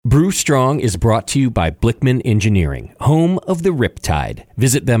Brew Strong is brought to you by Blickman Engineering, home of the Riptide.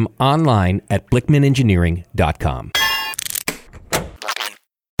 Visit them online at blickmanengineering.com.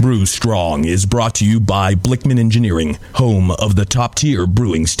 Brew Strong is brought to you by Blickman Engineering, home of the top-tier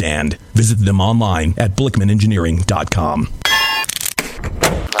brewing stand. Visit them online at blickmanengineering.com.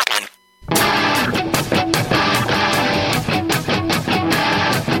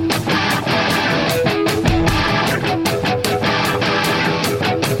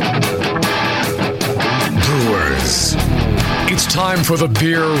 It's time for the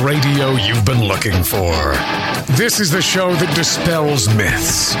beer radio you've been looking for. This is the show that dispels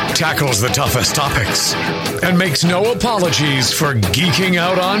myths, tackles the toughest topics, and makes no apologies for geeking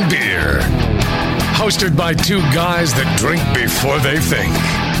out on beer. Hosted by two guys that drink before they think,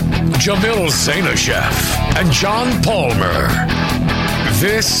 Jamil Zainasheff and John Palmer.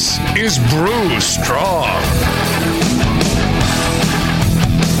 This is Brew Strong.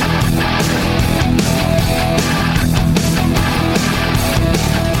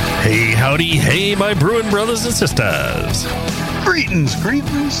 Hey, howdy, hey, my brewing brothers and sisters. Greetings.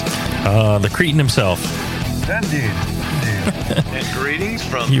 The Cretin himself. Indeed. And greetings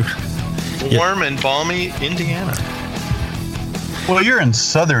from warm and balmy Indiana. Well, you're in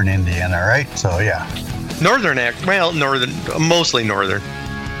southern Indiana, right? So, yeah. Northern, mostly northern.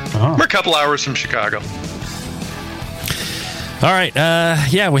 Uh-huh. We're a couple hours from Chicago. All right,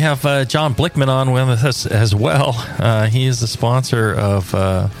 we have John Blickman on with us as well. He is the sponsor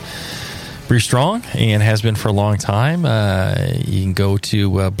of Brew Strong and has been for a long time. You can go to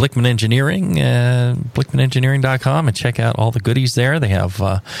Blickman Engineering, blickmanengineering.com, and check out all the goodies there. They have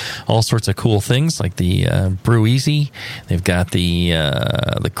all sorts of cool things like the Brew Easy. They've got the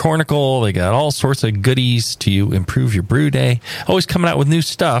Cornicle. They got all sorts of goodies to improve your brew day. Always coming out with new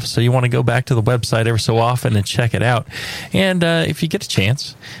stuff, so you want to go back to the website every so often and check it out. And if you get a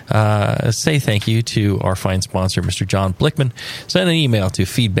chance, say thank you to our fine sponsor, Mr. John Blickman. Send an email to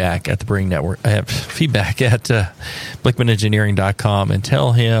feedback at the Brewing Network. Feedback at blickmanengineering.com and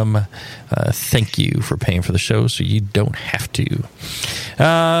tell him thank you for paying for the show so you don't have to.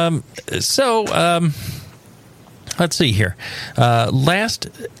 Let's see here. Last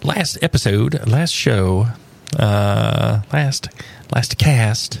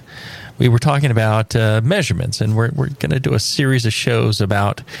cast, we were talking about measurements, and we're going to do a series of shows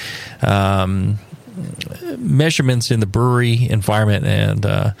about measurements in the brewery environment and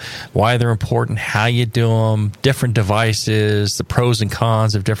why they're important, how you do them, different devices, the pros and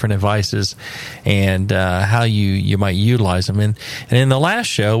cons of different devices, and how you might utilize them. And in the last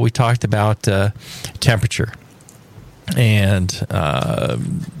show, we talked about temperature, and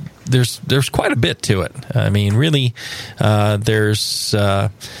there's quite a bit to it. I mean, really, there's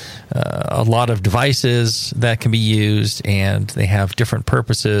a lot of devices that can be used, and they have different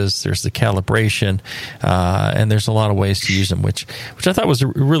purposes. There's the calibration, and there's a lot of ways to use them, which I thought was a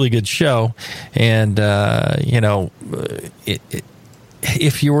really good show. And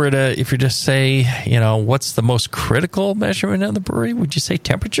if you were to say, what's the most critical measurement in the brewery, would you say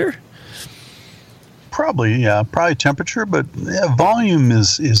temperature? Probably temperature, but volume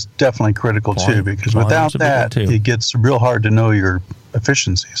is definitely critical too, because without that, it gets real hard to know your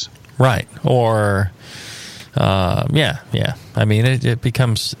efficiencies. Right. Or, I mean, it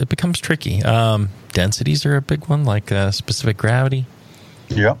becomes tricky. Densities are a big one, like specific gravity.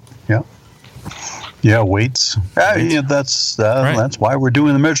 Yeah, weights. That's why we're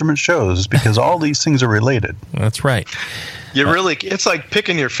doing the measurement shows, because all these things are related. That's right. It's like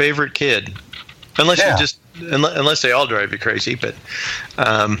picking your favorite kid. Unless they all drive you crazy, but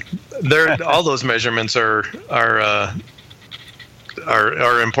all those measurements are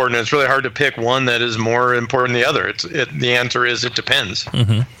important. It's really hard to pick one that is more important than the other. The answer is it depends.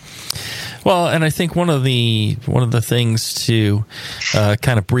 Mm-hmm. Well, and I think one of the things to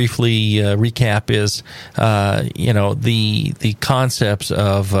kind of briefly recap is the concepts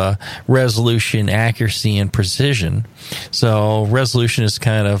of resolution, accuracy, and precision. So resolution is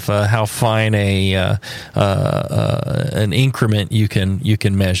kind of how fine an increment you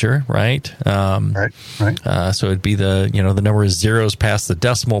can measure, right? Right. So it'd be the number of zeros past the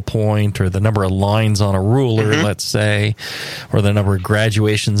decimal point, or the number of lines on a ruler, mm-hmm. let's say, or the number of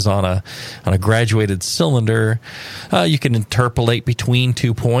graduations on a graduated cylinder. You can interpolate between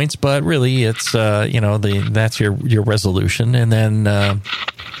 2 points, but really it's that's your resolution. And then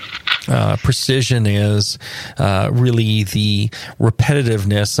Precision is really the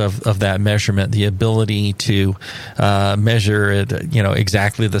repetitiveness of that measurement, the ability to measure it,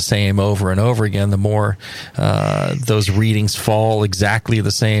 exactly the same over and over again. The more those readings fall exactly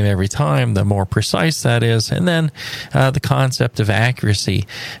the same every time, the more precise that is. And then the concept of accuracy.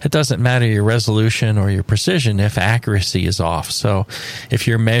 It doesn't matter your resolution or your precision if accuracy is off. So if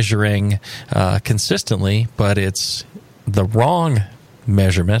you're measuring consistently, but it's the wrong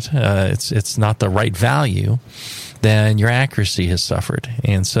measurement, it's not the right value, then your accuracy has suffered.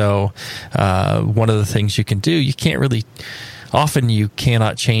 And so one of the things you can do, you cannot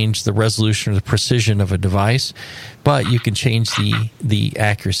change the resolution or the precision of a device, but you can change the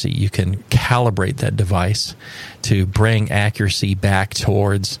accuracy. You can calibrate that device to bring accuracy back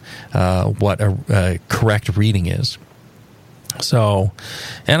towards what a correct reading is. So,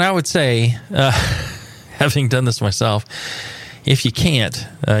 and I would say, having done this myself, if you can't,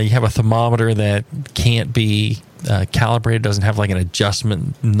 you have a thermometer that can't be calibrated, doesn't have like an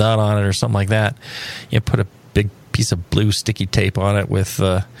adjustment nut on it or something like that, you put a big piece of blue sticky tape on it with,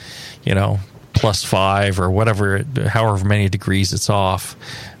 +5 or whatever, however many degrees it's off,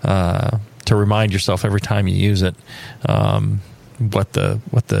 to remind yourself every time you use it what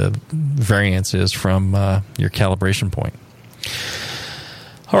the variance is from your calibration point.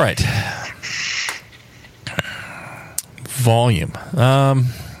 All right. Volume.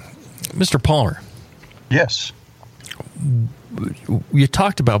 Mr. Palmer. Yes. You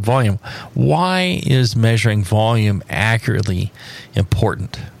talked about volume. Why is measuring volume accurately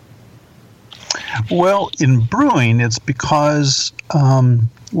important? Well, in brewing, it's because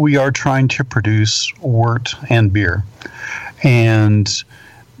we are trying to produce wort and beer. And,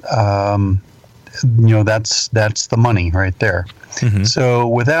 that's the money right there. Mm-hmm. So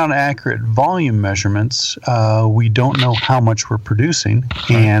without accurate volume measurements, we don't know how much we're producing,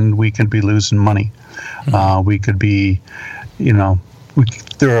 and we could be losing money. Mm-hmm. We could be,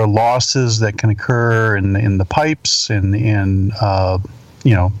 there are losses that can occur in the pipes and in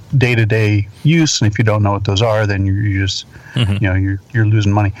day-to-day use, and if you don't know what those are, then you're just you're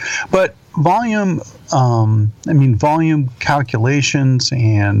losing money. But volume calculations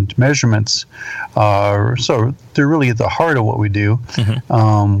and measurements they're really at the heart of what we do.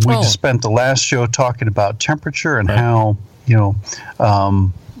 Mm-hmm. We just spent the last show talking about temperature and how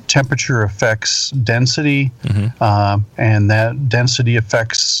temperature affects density, mm-hmm. And that density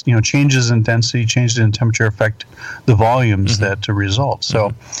affects, changes in density, changes in temperature affect the volumes mm-hmm. that result.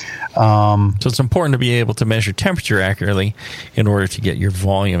 So, so it's important to be able to measure temperature accurately in order to get your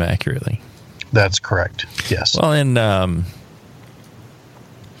volume accurately. That's correct. Yes. Well, and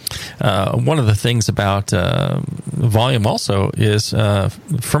one of the things about volume also is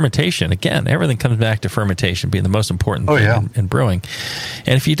fermentation. Again, everything comes back to fermentation being the most important thing in brewing.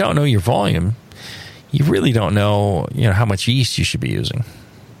 And if you don't know your volume, you really don't know, how much yeast you should be using.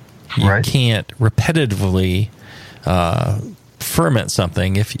 You can't repetitively ferment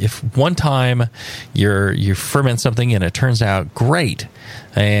something. If one time you ferment something and it turns out great,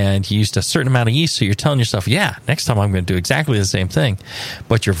 and you used a certain amount of yeast, so you're telling yourself, next time I'm going to do exactly the same thing,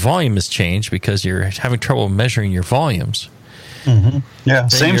 but your volume has changed because you're having trouble measuring your volumes. Mm-hmm. Yeah,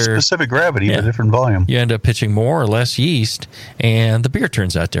 same specific gravity, but different volume. You end up pitching more or less yeast, and the beer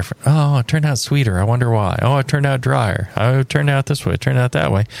turns out different. Oh, it turned out sweeter. I wonder why. Oh, it turned out drier. Oh, it turned out this way. It turned out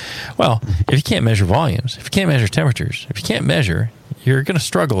that way. Well, if you can't measure volumes, if you can't measure temperatures, if you can't measure, you're going to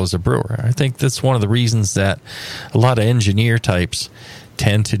struggle as a brewer. I think that's one of the reasons that a lot of engineer types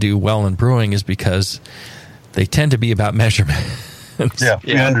tend to do well in brewing is because they tend to be about measurement.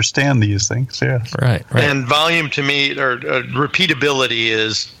 We understand these things. Yes, right. And volume to me, or repeatability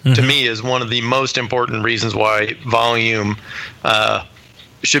is mm-hmm. to me is one of the most important reasons why volume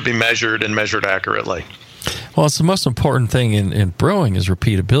should be measured and measured accurately. Well, it's the most important thing in brewing is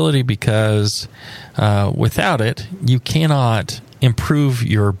repeatability because without it, you cannot improve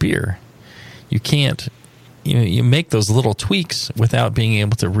your beer. You can't. You make those little tweaks without being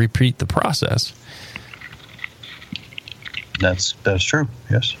able to repeat the process. That's true.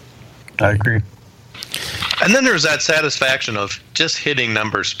 Yes, I agree. And then there's that satisfaction of just hitting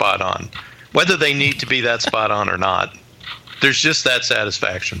numbers spot on, whether they need to be that spot on or not. There's just that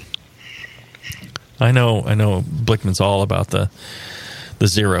satisfaction. I know. Blickman's all about the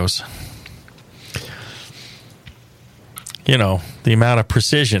zeros. The amount of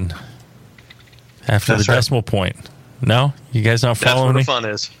precision after the decimal point. No, you guys not following me? That's where the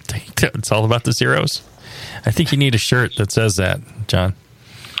fun is. It's all about the zeros. I think you need a shirt that says that, John.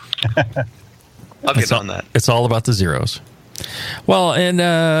 I'll get on that. It's all about the zeros. Well, and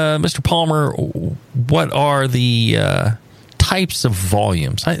Mr. Palmer, what are the types of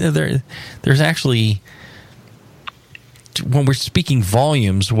volumes. There's actually, when we're speaking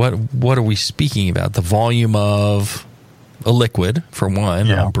volumes, what are we speaking about? The volume of a liquid, for one,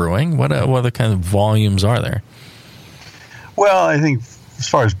 on brewing. What other kind of volumes are there? Well, I think as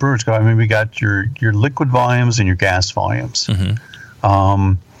far as brewers go, I mean, we got your liquid volumes and your gas volumes.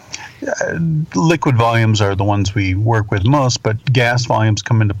 Liquid volumes are the ones we work with most, but gas volumes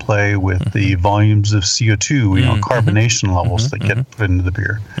come into play with the volumes of CO2, carbonation levels that get put into the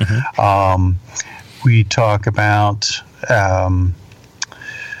beer. We talk about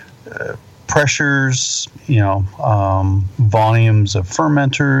pressures, volumes of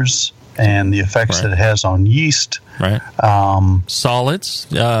fermenters, and the effects that it has on yeast. Right. Solids,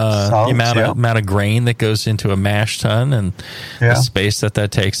 the amount of grain that goes into a mash tun and the space that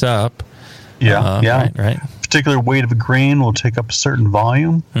takes up. Right. Particular weight of a grain will take up a certain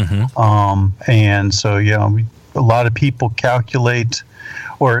volume. And so, a lot of people calculate,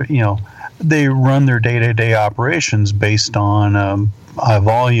 or, they run their day-to-day operations based on a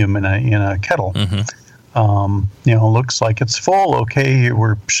volume in a kettle. Looks like it's full. Okay,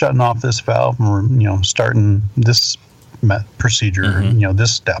 we're shutting off this valve and we're, starting this procedure,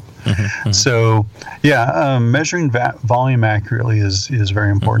 this step. So, measuring volume accurately is very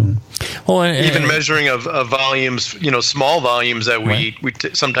important. Well, even measuring of volumes, small volumes that we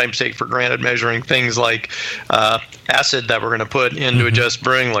sometimes take for granted, measuring things like acid that we're going to put into a just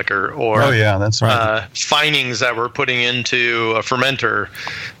brewing liquor, or that's right. Finings that we're putting into a fermenter,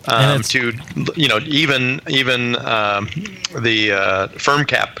 to even the firm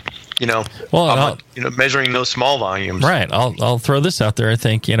cap. Measuring those small volumes. Right. I'll throw this out there. I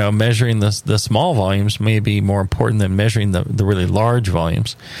think, measuring the small volumes may be more important than measuring the really large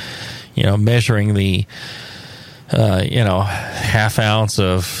volumes. Measuring the, half ounce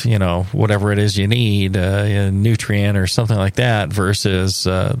of, whatever it is you need, a nutrient or something like that versus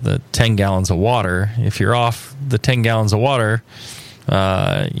the 10 gallons of water. If you're off the 10 gallons of water,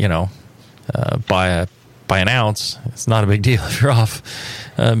 by an ounce, it's not a big deal. If you're off,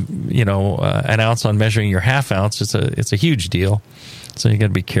 an ounce on measuring your half ounce, it's a huge deal. So you got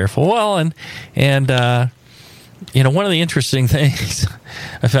to be careful. Well, and one of the interesting things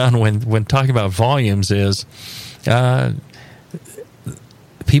I found when talking about volumes is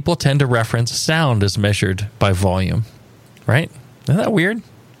people tend to reference sound as measured by volume, right? Isn't that weird?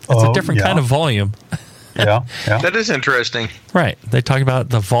 It's a different kind of volume. Yeah. That is interesting. Right. They talk about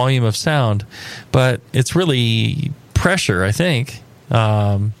the volume of sound, but it's really pressure, I think.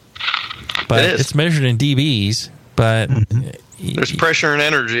 But it's measured in dBs, but there's pressure and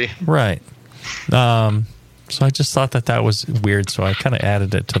energy. Right. So I just thought that was weird, so I kind of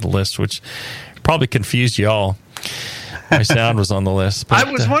added it to the list, which probably confused you all. My sound was on the list. But,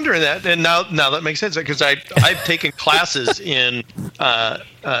 I was wondering that, and now that makes sense, because I've taken classes in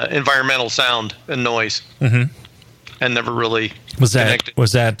environmental sound and noise, and never really was that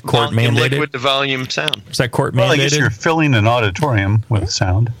court mandated? Liquid to volume sound. Was that court mandated? Well, I guess you're filling an auditorium with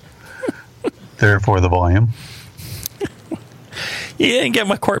sound. Therefore, the volume. You didn't get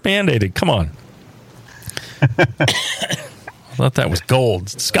my court mandated. Come on. I thought that was gold.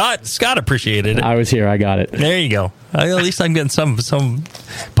 Scott appreciated it. I was here. I got it. There you go. At least I'm getting some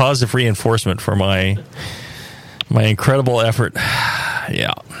positive reinforcement for my incredible effort.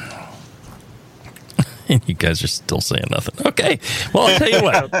 Yeah. And you guys are still saying nothing. Okay. Well, I'll tell you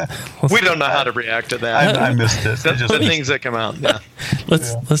what. We don't know how to react to that. I missed it. The things that come out. Yeah.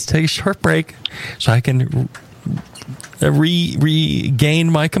 Let's take a short break so I can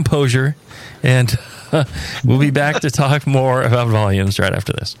regain my composure, and we'll be back to talk more about volumes right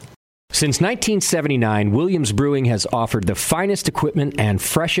after this. Since 1979, Williams Brewing has offered the finest equipment and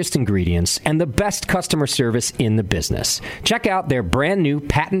freshest ingredients and the best customer service in the business. Check out their brand new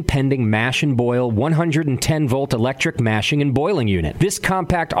patent-pending mash and boil 110-volt electric mashing and boiling unit. This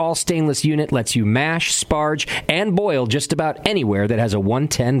compact all-stainless unit lets you mash, sparge, and boil just about anywhere that has a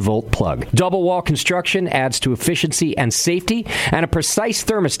 110-volt plug. Double-wall construction adds to efficiency and safety, and a precise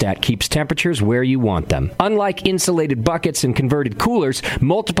thermostat keeps temperatures where you want them. Unlike insulated buckets and converted coolers,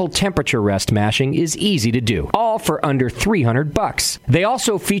 multiple temperature rest mashing is easy to do, all for under $300. They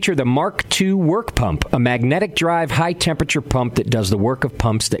also feature the Mark II work pump, a magnetic drive high-temperature pump that does the work of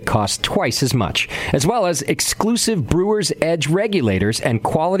pumps that cost twice as much, as well as exclusive Brewer's Edge regulators and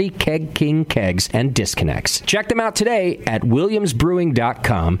quality Keg King kegs and disconnects. Check them out today at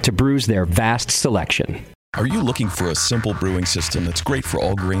williamsbrewing.com to brews their vast selection. Are you looking for a simple brewing system that's great for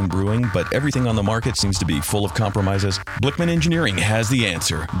all grain brewing, but everything on the market seems to be full of compromises? Blickman Engineering has the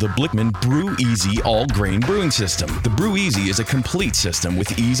answer. The Blickman Brew Easy All Grain Brewing System. The Brew Easy is a complete system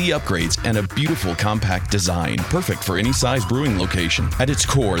with easy upgrades and a beautiful compact design, perfect for any size brewing location. At its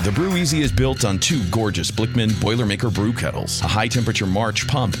core, the Brew Easy is built on two gorgeous Blickman Boilermaker brew kettles, a high-temperature March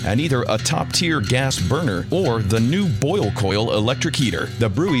pump, and either a top-tier gas burner or the new Boil Coil electric heater. The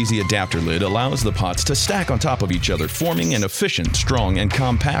Brew Easy adapter lid allows the pots to stack on top of each other, forming an efficient, strong, and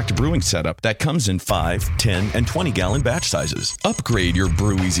compact brewing setup that comes in 5, 10, and 20-gallon batch sizes. Upgrade your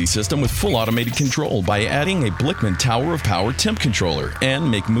Brew Easy system with full automated control by adding a Blickman Tower of Power temp controller,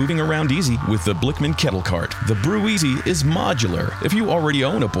 and make moving around easy with the Blickman Kettle Cart. The Brew Easy is modular. If you already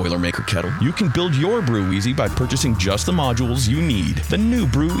own a Boilermaker kettle, you can build your Brew Easy by purchasing just the modules you need. The new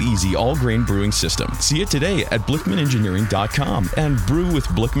Brew Easy all-grain brewing system. See it today at BlickmanEngineering.com and brew with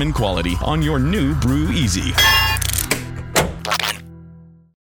Blickman quality on your new Brew Easy.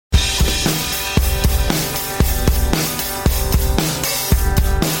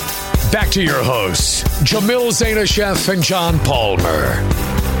 Back to your hosts, Jamil Zainasheff and John Palmer.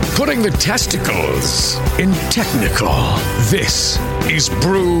 Putting the testicles in technical. This is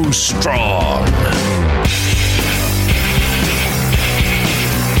Brew Strong.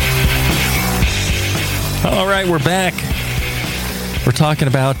 All right, we're back. We're talking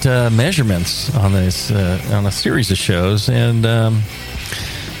about measurements on this on a series of shows, and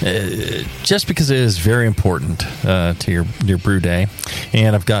just because it is very important to your brew day.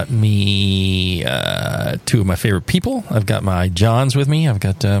 And I've got me two of my favorite people. I've got my Johns with me. I've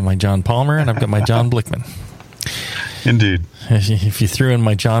got my John Palmer, and I've got my John Blickman. Indeed. If you threw in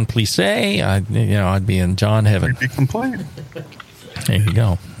my John Plissé, I'd be in John heaven. We'd be complete. There you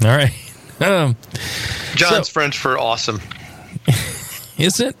go. All right. John's French for awesome.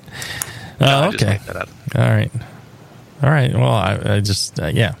 Is it? No, okay. Just make that up. All right. Well, I just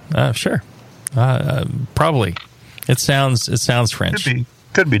sure. Probably. It sounds French.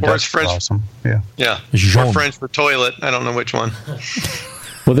 Could be Or Dutch it's French. for awesome. Yeah. Yeah. Jean. Or French for toilet. I don't know which one.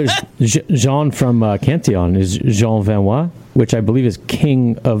 Well, there's Jean from Cantillon is Jean Vanois, which I believe is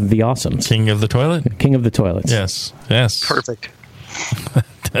king of the awesomes. King of the toilet? King of the toilets. Yes. Perfect.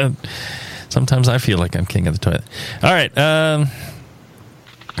 Sometimes I feel like I'm king of the toilet. All right.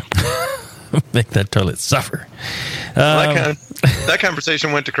 Make that toilet suffer. That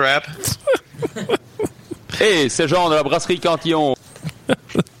conversation went to crap. Hey, c'est Jean de la brasserie Cantillon.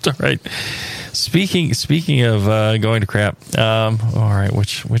 All right. Speaking of going to crap. All right.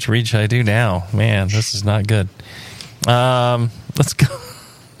 Which read should I do now? Man, this is not good. Let's go.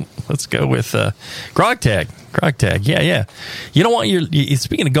 Let's go with Grog Tag. Grog Tag. Yeah. You don't want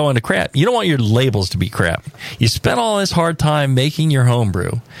speaking of going to crap, you don't want your labels to be crap. You spent all this hard time making your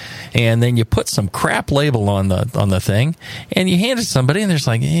homebrew, and then you put some crap label on the thing, and you hand it to somebody, and they're just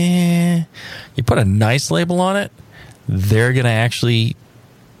like, You put a nice label on it, they're going to actually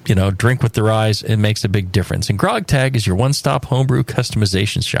drink with their eyes. It makes a big difference. And Grog Tag is your one-stop homebrew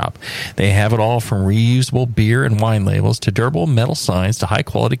customization shop. They have it all from reusable beer and wine labels to durable metal signs to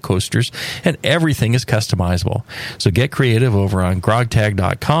high-quality coasters, and everything is customizable. So get creative over on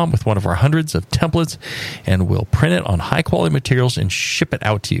grogtag.com with one of our hundreds of templates, and we'll print it on high-quality materials and ship it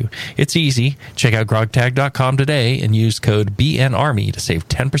out to you. It's easy. Check out grogtag.com today and use code BNARMY to save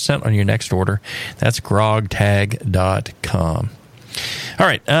 10% on your next order. That's grogtag.com. All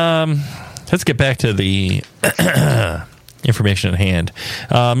right, let's get back to the information at hand.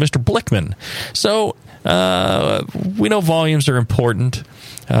 Mr. Blickman. So we know volumes are important.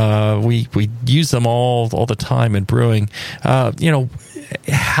 We use them all the time in brewing.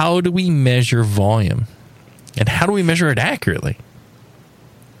 How do we measure volume, and how do we measure it accurately?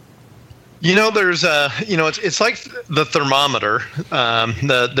 There's it's like the thermometer,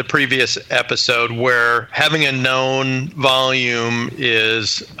 the previous episode, where having a known volume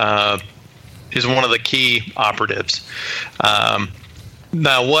is one of the key operatives.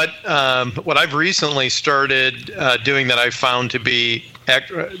 Now, what I've recently started doing that I've found to be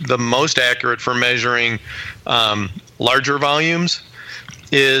the most accurate for measuring larger volumes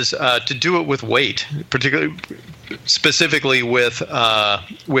is to do it with weight, specifically with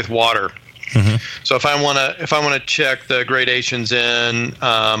water. Mm-hmm. So if I want to check the gradations in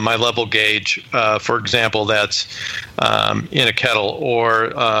my level gauge, for example, that's in a kettle,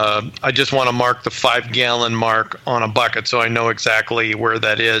 or I just want to mark the 5-gallon mark on a bucket so I know exactly where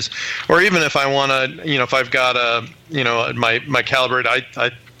that is, or even if I want to, if I've got my calibrate,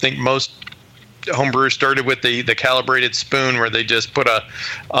 I think most homebrewers started with the calibrated spoon, where they just put a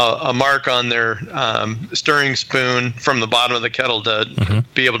mark on their stirring spoon from the bottom of the kettle to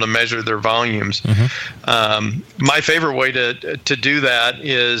be able to measure their volumes. My favorite way to do that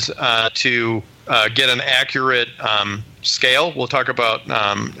is to get an accurate scale. We'll talk about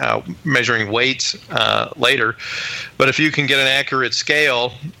measuring weights later, but if you can get an accurate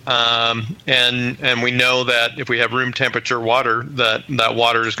scale, and we know that if we have room temperature water, that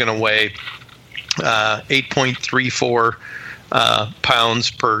water is going to weigh 8.34 pounds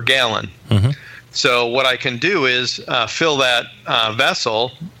per gallon. So what I can do is fill that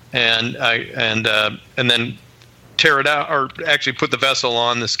vessel and then tear it out, or actually put the vessel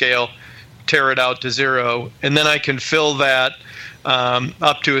on the scale, tear it out to 0, and then I can fill that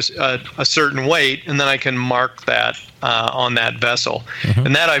up to a certain weight, and then I can mark that on that vessel.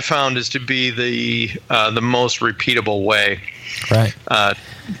 And that I found is to be the most repeatable way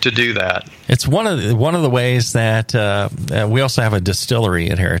to do that. It's one of the ways that we also have a distillery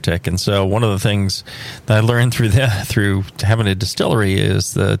at Heretic, and so one of the things that I learned through having a distillery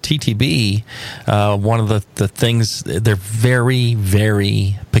is the TTB. One of the things they're very,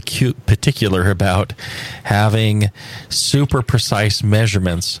 very particular about having super precise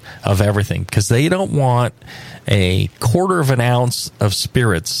measurements of everything, because they don't want a quarter of an ounce of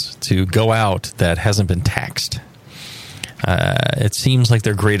spirits to go out that hasn't been taxed. It seems like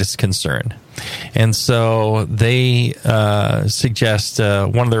their greatest concern. And so they suggest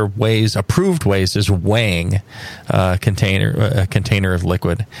one of their approved ways is weighing a container of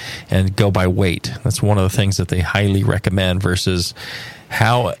liquid and go by weight. That's one of the things that they highly recommend, versus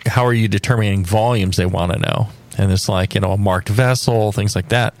how are you determining volumes they want to know. And it's like, a marked vessel, things like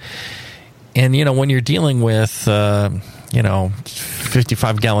that. And, when you're dealing with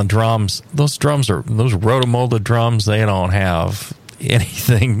 55-gallon drums, those rotomolded drums, they don't have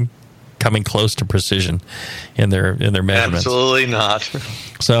anything coming close to precision in their measurements. Absolutely not.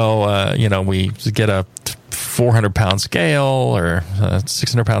 So, we get a 400-pound scale or a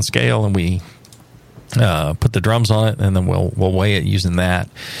 600-pound scale, and we put the drums on it, and then we'll weigh it using that.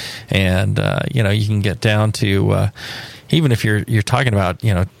 And, you can get down to, even if you're talking about,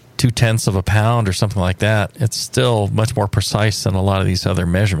 0.2 of a pound or something like that, it's still much more precise than a lot of these other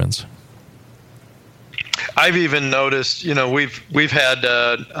measurements. I've even noticed, we've had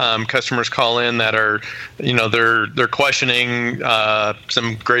customers call in that are, they're questioning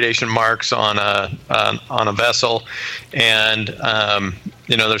some gradation marks on a vessel, and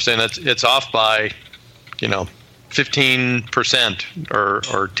they're saying that it's off by 15% or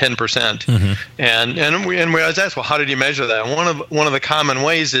 10%, and we always ask, well, how did you measure that? And one of the common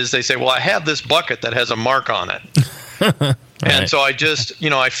ways is they say, well, I have this bucket that has a mark on it. And so I just,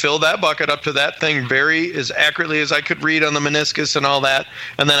 I filled that bucket up to that thing very as accurately as I could read on the meniscus and all that,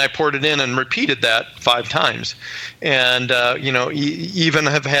 and then I poured it in and repeated that 5 times. And even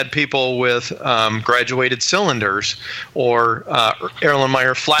have had people with graduated cylinders or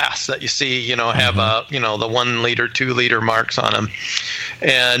Erlenmeyer flasks that you see, have the 1 liter, 2 liter marks on them,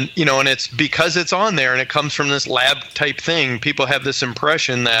 and and it's because it's on there and it comes from this lab type thing. People have this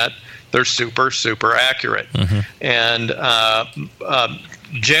impression that they're super, super accurate. And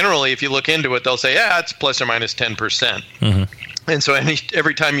generally, if you look into it, they'll say, it's plus or minus 10%. And so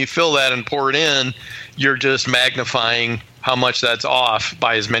every time you fill that and pour it in, you're just magnifying how much that's off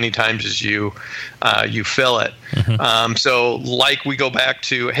by as many times as you fill it. So like we go back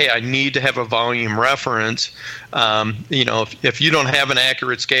to, hey, I need to have a volume reference. If you don't have an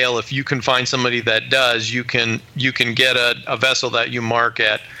accurate scale, if you can find somebody that does, you can get a vessel that you mark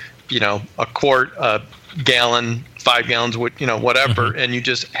at, a quart, a gallon, 5 gallons, whatever, and you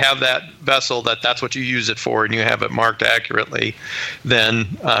just have that vessel that's what you use it for, and you have it marked accurately, then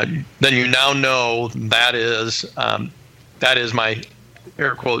you now know that is my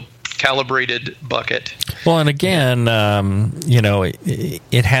air quote calibrated bucket. Well, and again,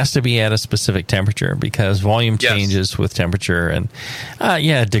 it has to be at a specific temperature, because volume changes with temperature, and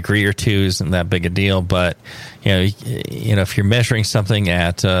a degree or two isn't that big a deal, but if you're measuring something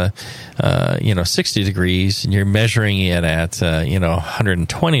at 60 degrees and you're measuring it at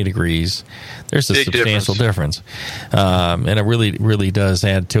 120 degrees, there's a substantial difference. And it really, really does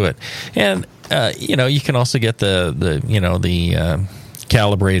add to it. And you can also get the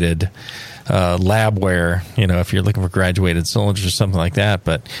calibrated labware, if you're looking for graduated cylinders or something like that.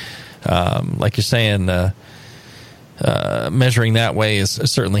 But like you're saying, measuring that way is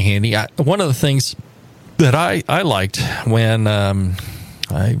certainly handy. One of the things that I liked when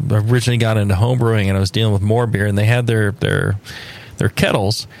I originally got into homebrewing and I was dealing with more beer, and they had their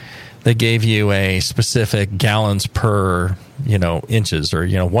kettles, they gave you a specific gallons per inches, or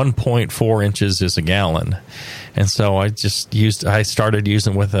 1.4 inches is a gallon. And so I started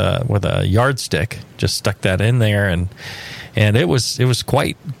using with a yardstick, just stuck that in there, and it was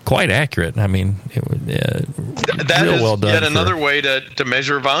quite accurate. I mean, that real is well done. Yet another way to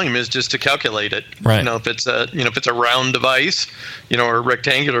measure volume is just to calculate it. Right. If it's a round device, or a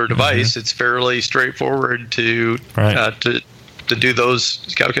rectangular device, it's fairly straightforward to do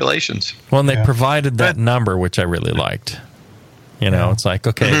those calculations. Well, and they provided that number, which I really liked. It's like,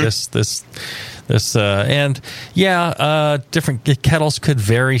 okay, this, and different kettles could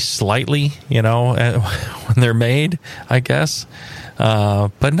vary slightly, when they're made, I guess,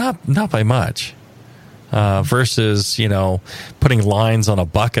 but not by much. Versus, putting lines on a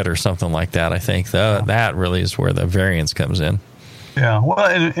bucket or something like that. I think that really is where the variance comes in. Yeah, well,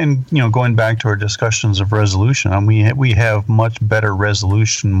 and going back to our discussions of resolution, we have much better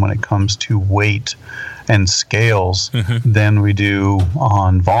resolution when it comes to weight and scales than we do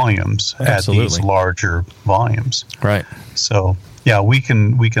on volumes. Absolutely. At these larger volumes. Right. So yeah, we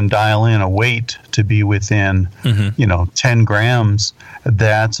can dial in a weight to be within 10 grams.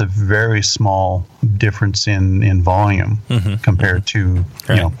 That's a very small difference in volume compared to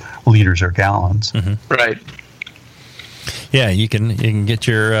liters or gallons. Right. Yeah, you can get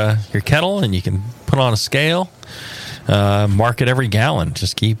your kettle, and you can put on a scale, mark it every gallon.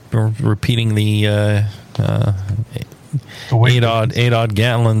 Just keep repeating the 8 odd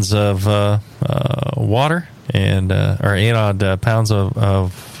gallons of water, and or 8 odd pounds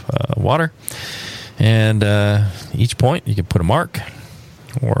of water, and each point you can put a mark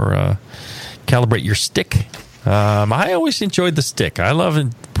or calibrate your stick. I always enjoyed the stick. I love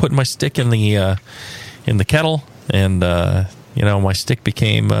putting my stick in the kettle. And, my stick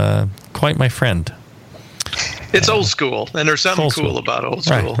became quite my friend. It's old school, and there's something cool about old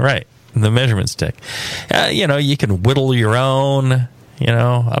school. Right. The measurement stick. You can whittle your own,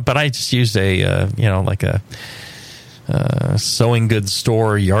 but I just used like a sewing goods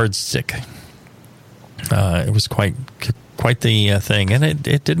store yardstick. It was quite the thing, and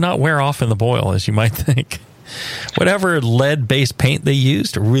it did not wear off in the boil, as you might think. Whatever lead-based paint they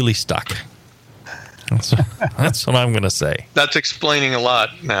used really stuck. That's what I'm going to say. That's explaining a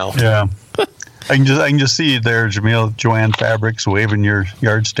lot now. Yeah. I can just see you there, Jamil, Joanne Fabrics, waving your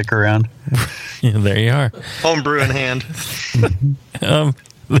yardstick around. Yeah, there you are. Homebrew in hand.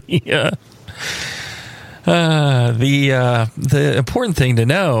 The important thing to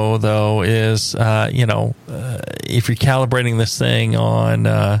know, though, is if you're calibrating this thing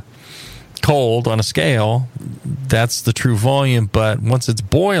on cold on a scale, that's the true volume. But once it's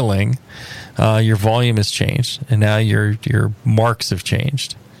boiling, your volume has changed, and now your marks have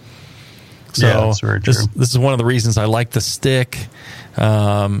changed. So that's very true. This is one of the reasons I like the stick,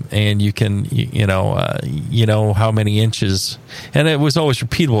 and you can how many inches, and it was always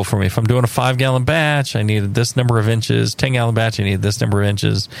repeatable for me. If I'm doing a 5-gallon batch, I needed this number of inches. 10-gallon batch, I needed this number of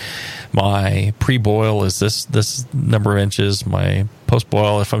inches. My pre-boil is this number of inches. My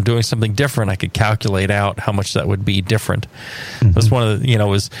post-boil, if I'm doing something different, I could calculate out how much that would be different. That's one of the,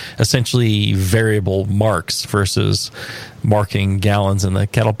 was essentially variable marks versus marking gallons in the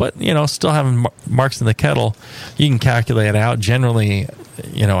kettle. But, still having marks in the kettle, you can calculate it out. Generally,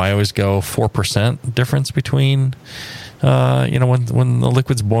 I always go 4% difference between, when the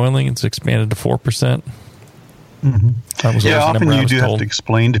liquid's boiling, it's expanded to 4%. Often you do have to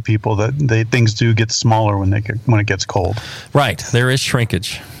explain to people that things do get smaller when it gets cold. Right, there is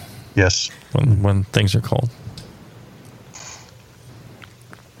shrinkage. Yes, when things are cold.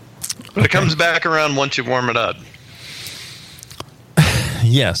 But it comes back around once you warm it up.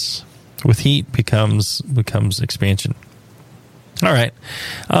 Yes, with heat becomes expansion. All right.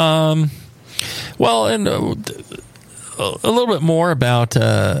 Well, and a little bit more about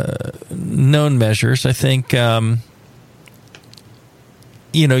known measures. I think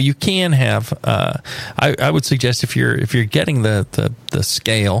you can have. I would suggest if you're getting the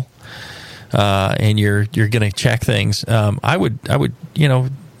scale and you're going to check things, I would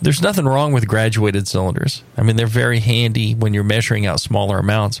there's nothing wrong with graduated cylinders. I mean, they're very handy when you're measuring out smaller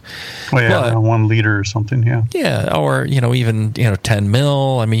amounts. Oh, yeah, 1 liter or something, yeah. Yeah, or, even, 10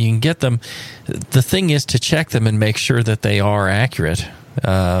 mil. I mean, you can get them. The thing is to check them and make sure that they are accurate.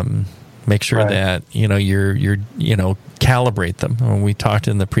 Make sure that, you're calibrate them. When we talked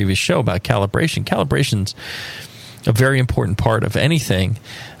in the previous show about calibration, calibration's a very important part of anything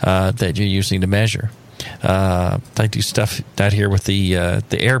that you're using to measure. I do stuff out here with the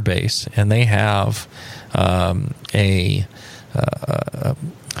air base, and they have a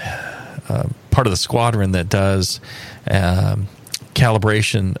part of the squadron that does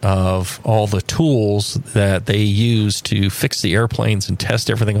calibration of all the tools that they use to fix the airplanes and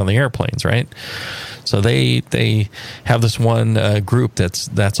test everything on the airplanes, right? So they have this one group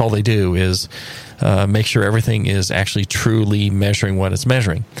that's all they do is make sure everything is actually truly measuring what it's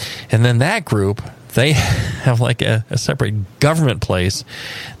measuring. And then that group, they have like a separate government place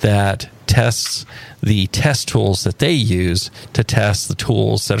that tests the test tools that they use to test the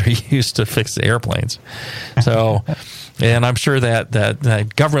tools that are used to fix the airplanes. So, and I'm sure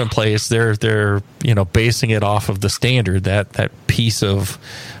that government place, they're basing it off of the standard, that piece of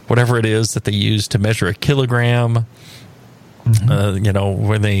whatever it is that they use to measure a kilogram. When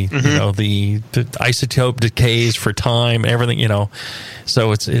they, the isotope decays for time, everything,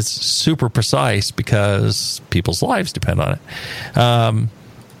 so it's super precise because people's lives depend on it.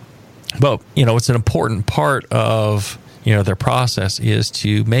 But, it's an important part of, their process is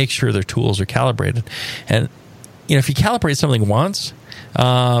to make sure their tools are calibrated. And, if you calibrate something once,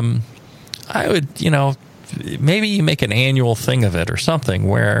 I would, maybe you make an annual thing of it or something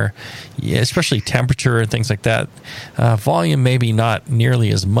where, especially temperature and things like that, volume maybe not nearly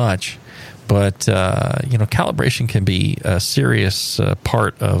as much, but, calibration can be a serious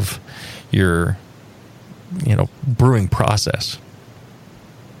part of your, brewing process.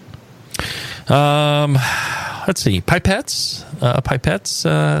 Let's see, pipettes,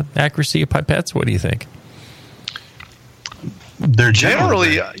 accuracy of pipettes. What do you think? They're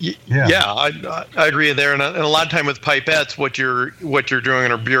generally, I agree there. And a lot of time with pipettes, what you're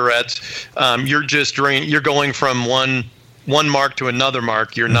doing, or burettes, you're just you're going from one mark to another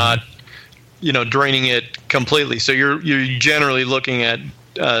mark. You're not, draining it completely. So you're generally looking at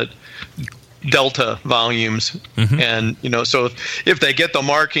delta volumes, and so if they get the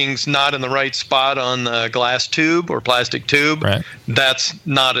markings not in the right spot on the glass tube or plastic tube, right, that's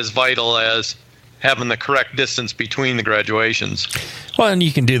not as vital as having the correct distance between the graduations. Well, and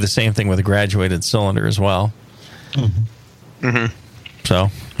you can do the same thing with a graduated cylinder as well.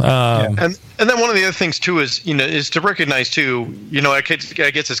 So, and then one of the other things too is to recognize too, I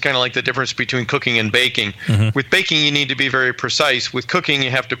guess it's kind of like the difference between cooking and baking. With baking, you need to be very precise. With cooking,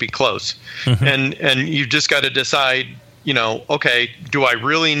 you have to be close, and you've just got to decide, okay, do I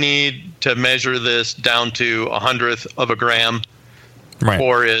really need to measure this down to 1/100th of a gram, right,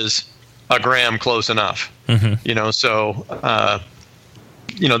 or is a gram close enough? So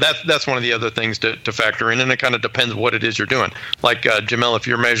that's one of the other things to factor in, and it kind of depends what it is you're doing. Like Jamel, if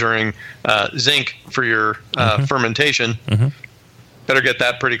you're measuring zinc for your fermentation, better get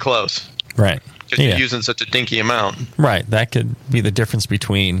that pretty close, right? Because you're using such a dinky amount, right? That could be the difference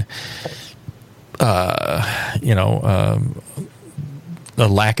between a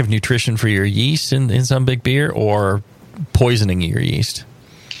lack of nutrition for your yeast in some big beer, or poisoning your yeast.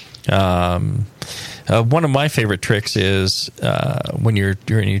 One of my favorite tricks is when you're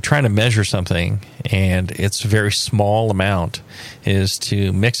trying to measure something and it's a very small amount, is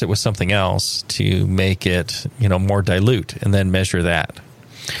to mix it with something else to make it more dilute, and then measure that.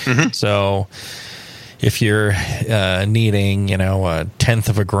 So if you're needing 1/10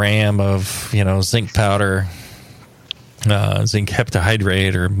 of a gram of zinc powder, zinc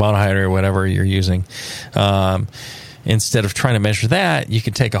heptahydrate or monohydrate or whatever you're using, instead of trying to measure that, you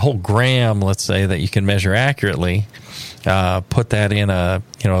can take a whole gram, let's say, that you can measure accurately, put that in a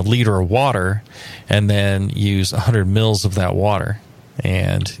liter of water, and then use 100 mils of that water,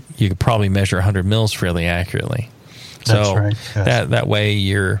 and you could probably measure 100 mils fairly accurately. That's so right. Yes. that way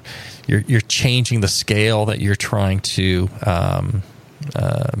you're changing the scale that you're trying to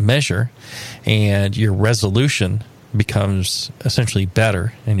measure, and your resolution becomes essentially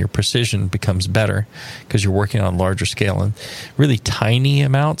better, and your precision becomes better because you're working on a larger scale. And really tiny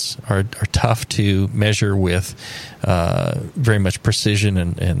amounts are tough to measure with very much precision,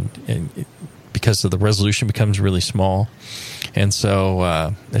 and because of the resolution becomes really small, and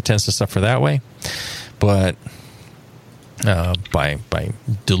so it tends to suffer that way. But by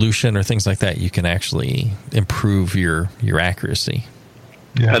dilution or things like that, you can actually improve your accuracy.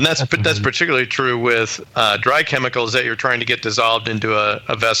 Yeah, and that's particularly true with dry chemicals that you're trying to get dissolved into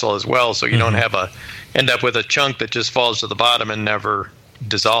a vessel as well, so you don't end up with a chunk that just falls to the bottom and never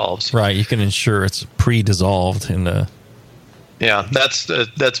dissolves. Right, you can ensure it's pre-dissolved in the. Yeah, that's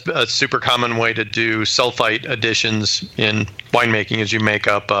a super common way to do sulfite additions in winemaking, is you make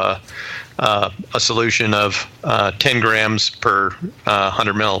up a solution of 10 grams per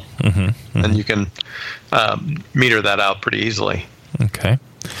 100 mil, and you can meter that out pretty easily. Okay.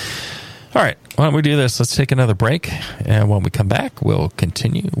 All right. Why don't we do this? Let's take another break. And when we come back, we'll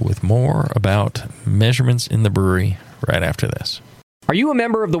continue with more about measurements in the brewery right after this. Are you a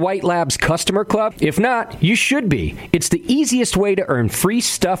member of the White Labs Customer Club? If not, you should be. It's the easiest way to earn free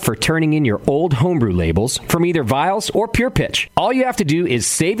stuff for turning in your old homebrew labels from either Vials or Pure Pitch. All you have to do is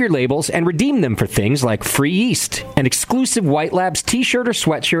save your labels and redeem them for things like free yeast, an exclusive White Labs t-shirt or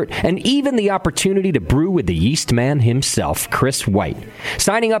sweatshirt, and even the opportunity to brew with the yeast man himself, Chris White.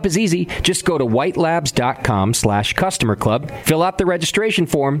 Signing up is easy. Just go to whitelabs.com/customer club, fill out the registration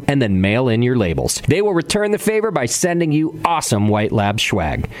form, and then mail in your labels. They will return the favor by sending you awesome White Labs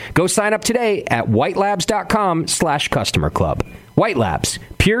swag. Go sign up today at whitelabs.com/customer club. White Labs,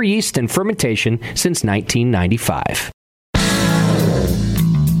 pure yeast and fermentation since 1995.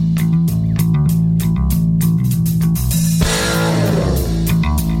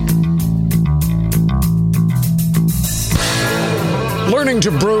 Learning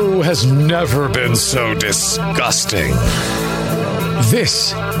to brew has never been so disgusting.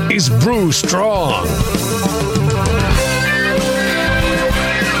 This is Brew Strong.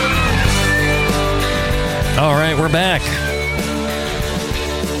 All right, we're back.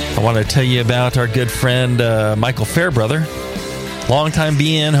 I want to tell you about our good friend Michael Fairbrother, longtime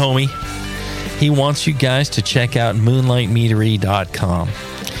BN homie. He wants you guys to check out moonlightmeadery.com.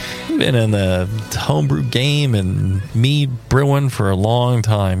 He's been in the homebrew game and mead brewing for a long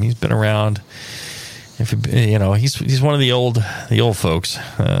time. He's been around. He's one of the old folks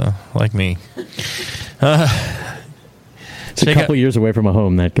like me. It's a couple years away from a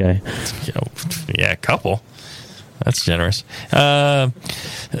home, that guy. Yeah, a couple. That's generous. So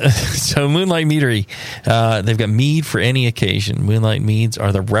Moonlight Meadery, they've got mead for any occasion. Moonlight Meads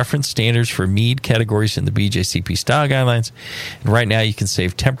are the reference standards for mead categories in the BJCP style guidelines. And right now you can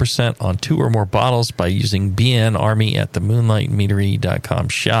save 10% on 2 or more bottles by using BN Army at the moonlightmeadery.com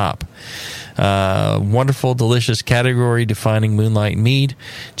shop. Wonderful, delicious category defining Moonlight Mead.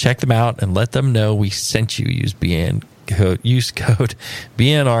 Check them out and let them know we sent you. Use code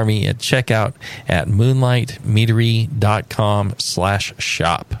BNArmy at checkout at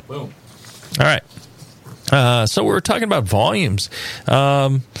moonlightmeadery.com/shop. Boom. All right. So we're talking about volumes.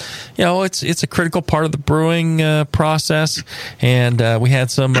 It's a critical part of the brewing process, and we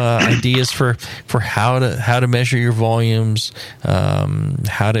had some ideas for how to measure your volumes,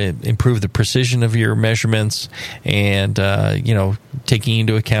 how to improve the precision of your measurements, and taking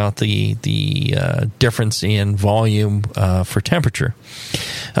into account the difference in volume for temperature.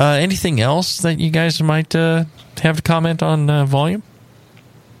 Anything else that you guys might have to comment on volume?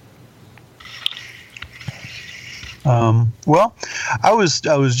 Well, I was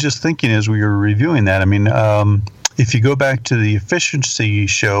just thinking as we were reviewing that. I mean, if you go back to the efficiency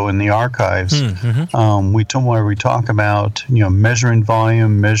show in the archives, we talk about measuring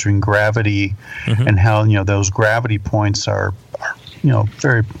volume, measuring gravity, and how those gravity points are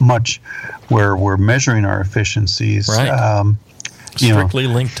very much where we're measuring our efficiencies. Right. Strictly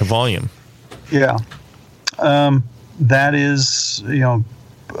linked to volume. Yeah. That is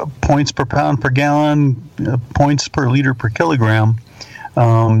points per pound per gallon, points per liter per kilogram.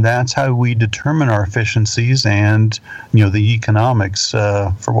 That's how we determine our efficiencies and the economics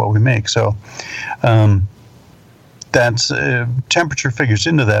for what we make. So that's temperature figures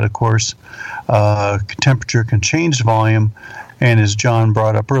into that, of course. Temperature can change volume, and as John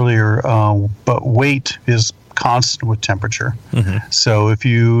brought up earlier, but weight is constant with temperature. So if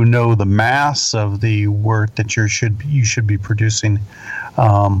you know the mass of the wort that you should be producing,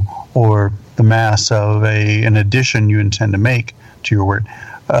 or the mass of an addition you intend to make to your wort,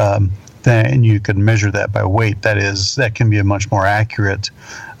 then you can measure that by weight. That can be a much more accurate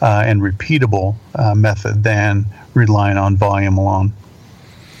and repeatable method than relying on volume alone.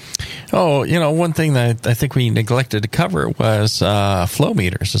 Oh, one thing that I think we neglected to cover was flow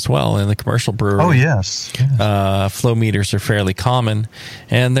meters as well in the commercial brewery. Oh, yes. Flow meters are fairly common,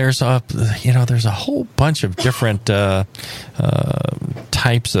 and there's a whole bunch of different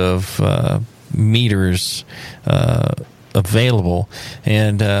types of meters available,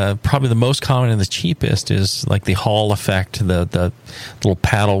 and probably the most common and the cheapest is like the Hall effect, the little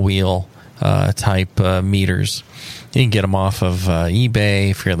paddle wheel type meters. You can get them off of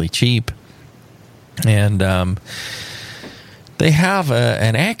eBay fairly cheap, and they have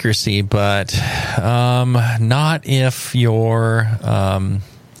an accuracy, but not if your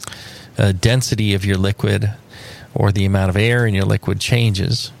density of your liquid or the amount of air in your liquid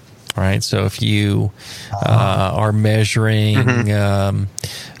changes. All right, so if you are measuring,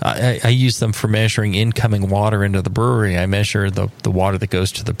 I use them for measuring incoming water into the brewery. I measure the water that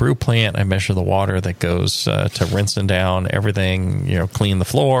goes to the brew plant. I measure the water that goes to rinsing down everything, clean the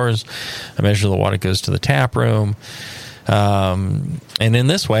floors. I measure the water that goes to the tap room. And in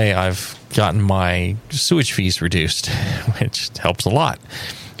this way, I've gotten my sewage fees reduced, which helps a lot.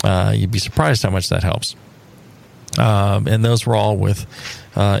 You'd be surprised how much that helps. And those were all with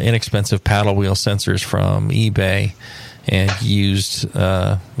inexpensive paddle wheel sensors from eBay and used,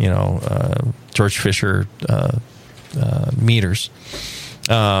 George Fisher meters.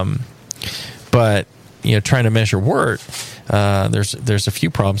 But trying to measure wort, there's a few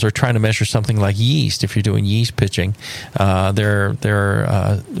problems. Or trying to measure something like yeast. If you're doing yeast pitching, there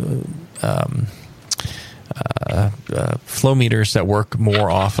are flow meters that work more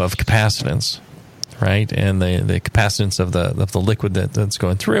off of capacitance, right? And the capacitance of the liquid that's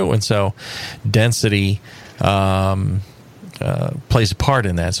going through, and so density plays a part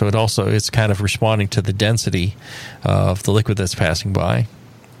in that. So it's kind of responding to the density of the liquid that's passing by.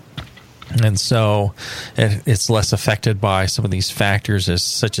 And so it's less affected by some of these factors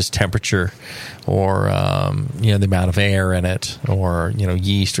such as temperature or the amount of air in it, or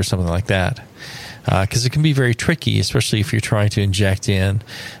yeast or something like that. Because it can be very tricky, especially if you're trying to inject in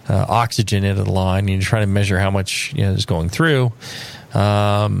oxygen into the line and you're trying to measure how much is going through.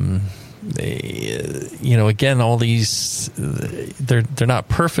 Again, all these they're not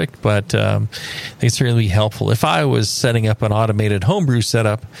perfect, but they certainly be helpful. If I was setting up an automated homebrew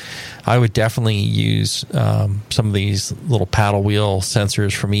setup, I would definitely use some of these little paddle wheel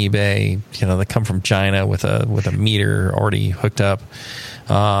sensors from eBay. They come from China with a meter already hooked up.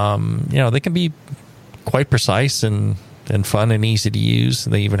 They can be quite precise and fun and easy to use.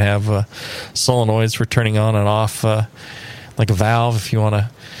 They even have solenoids for turning on and off, like a valve. If you want to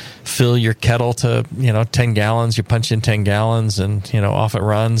fill your kettle to 10 gallons, you punch in 10 gallons and off it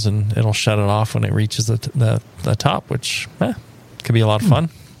runs, and it'll shut it off when it reaches the top, which could be a lot of fun.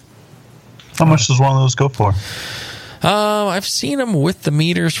 How much does one of those go for? I've seen them with the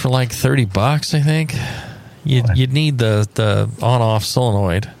meters for like $30, I think. You'd need the on-off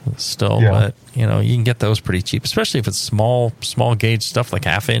solenoid still, but you can get those pretty cheap, especially if it's small gauge stuff like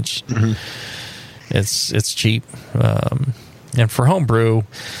half-inch. Mm-hmm. It's cheap, and for homebrew,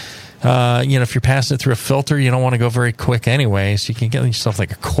 if you're passing it through a filter, you don't want to go very quick anyway, so you can get yourself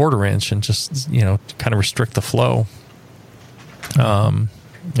like a 1/4 inch and just kind of restrict the flow. What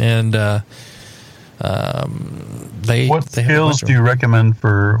scales do you recommend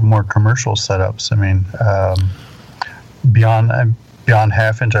for more commercial setups? I mean, beyond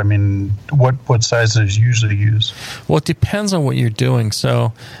half inch. I mean, what sizes usually use? Well, it depends on what you're doing.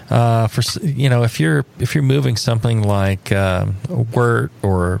 So, if you're moving something like wort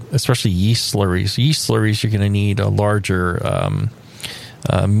or especially yeast slurries, you're going to need a larger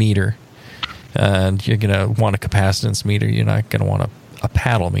meter, and you're going to want a capacitance meter. You're not going to want a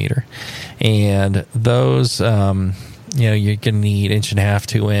paddle meter, and those you're going to need 1.5 to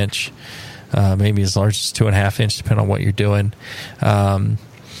 2 inch, maybe as large as 2.5 inch, depending on what you're doing.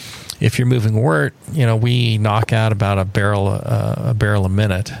 If you're moving wort, we knock out about a barrel a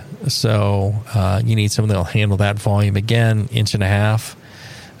minute, so you need something that'll handle that volume. Again, 1.5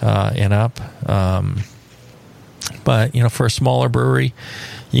 and up. But for a smaller brewery,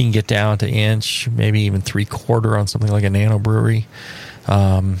 you can get down to inch, maybe even 3/4 on something like a nano brewery.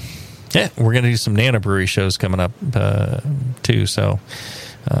 We're going to do some nano brewery shows coming up too. So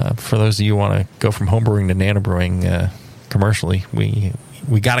for those of you who want to go from home brewing to nano brewing commercially, we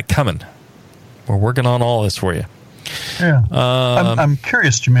got it coming. We're working on all this for you. Yeah, I'm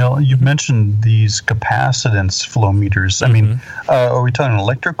curious, Jamil. You mentioned these capacitance flow meters. I mean, are we talking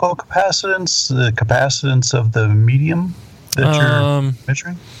electrical capacitance, the capacitance of the medium that you're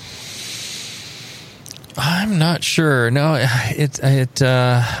measuring? I'm not sure. No, it's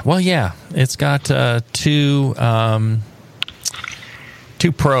got two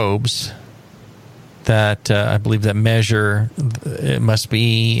probes that I believe that measure. It must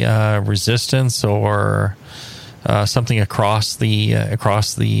be resistance or something across the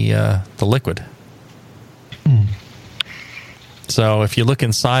liquid. So if you look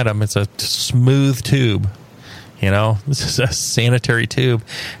inside them, it's a smooth tube. This is a sanitary tube,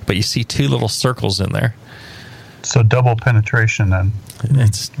 but you see two little circles in there. So double penetration then.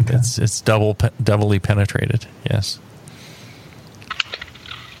 It's doubly penetrated. Yes.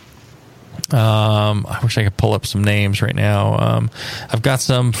 I wish I could pull up some names right now. I've got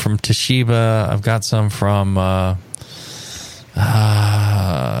some from Toshiba. I've got some from a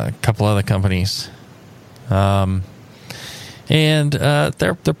couple other companies. And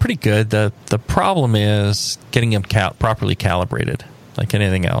they're pretty good. The problem is getting them properly calibrated, like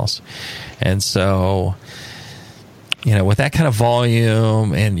anything else. And so, with that kind of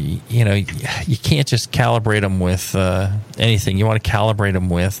volume, and you can't just calibrate them with anything. You want to calibrate them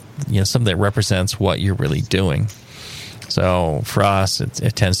with something that represents what you're really doing. So for us,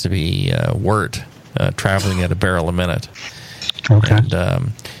 it tends to be wort traveling at a barrel a minute. Okay. And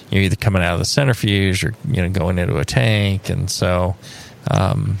you're either coming out of the centrifuge or going into a tank, and so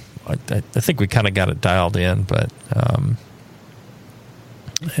I think we kind of got it dialed in, but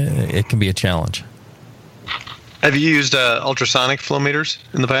it can be a challenge. Have you used ultrasonic flow meters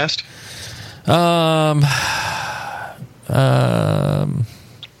in the past?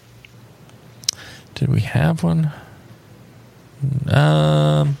 Did we have one?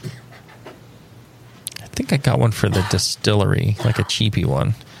 I think I got one for the distillery, like a cheapy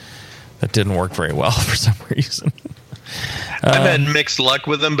one that didn't work very well for some reason. I've had mixed luck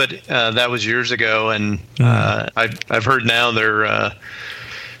with them, but that was years ago, and I've heard now they're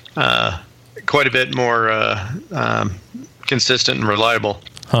quite a bit more consistent and reliable.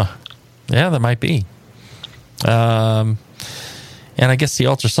 Huh. Yeah, that might be. And I guess the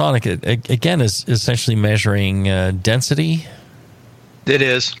ultrasonic, again, is essentially measuring density. It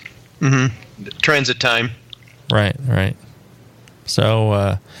is. Mm-hmm. Transit time. Right.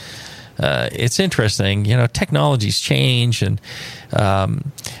 So it's interesting. Technologies change, and a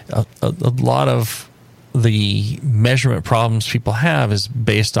lot of the measurement problems people have is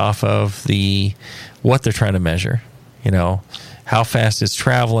based off of what they're trying to measure. How fast it's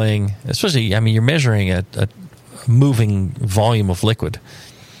traveling. Especially, you're measuring a moving volume of liquid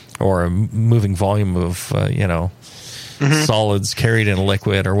or a moving volume of solids carried in a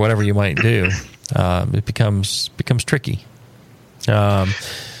liquid or whatever you might do. It becomes tricky.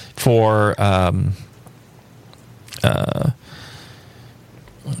 For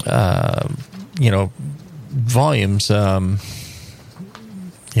volumes, when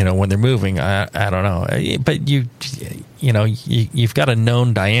they're moving, I don't know, but you've got a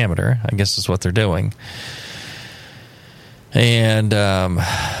known diameter, I guess is what they're doing. And,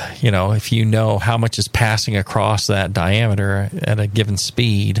 if you know how much is passing across that diameter at a given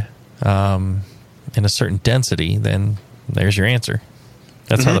speed, in a certain density, then there's your answer.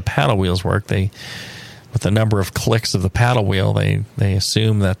 That's how the paddle wheels work. With the number of clicks of the paddle wheel, they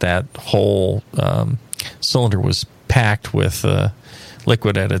assume that whole cylinder was packed with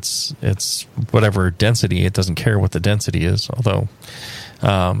liquid at its whatever density. It doesn't care what the density is, although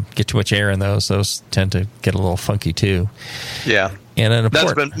get too much air in those tend to get a little funky too. Yeah. And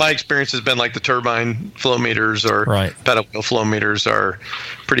that's been my experience. Has been like the turbine flow meters or pedal wheel flow meters are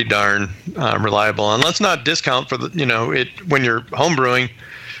pretty darn reliable. And let's not discount for when you're home brewing,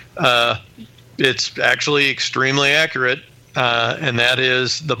 it's actually extremely accurate, and that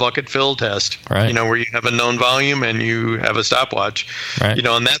is the bucket fill test. Right. Where you have a known volume and you have a stopwatch. Right.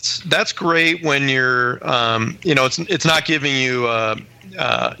 And that's great when you're it's not giving you a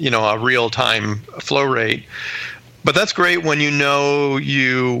real time flow rate. But that's great when you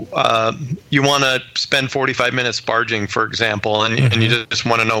want to spend 45 minutes sparging, for example, and you just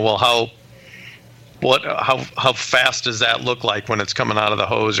want to know, well, how fast does that look like when it's coming out of the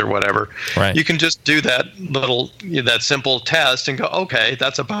hose or whatever. Right. You can just do that simple test and go, okay,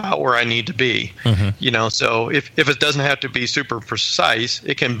 that's about where I need to be. So if it doesn't have to be super precise,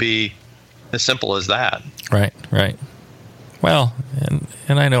 it can be as simple as that. Right. Well, and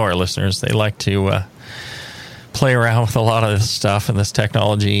I know our listeners, they like to play around with a lot of this stuff and this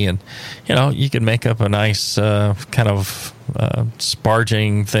technology, and you can make up a nice kind of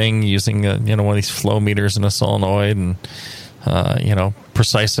sparging thing using one of these flow meters and a solenoid, and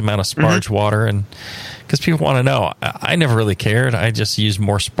precise amount of sparge water, and because people want to know. I never really cared. I just used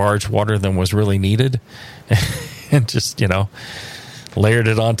more sparge water than was really needed, and just layered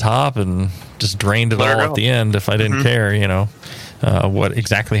it on top and just drained it all at the end if I didn't care. How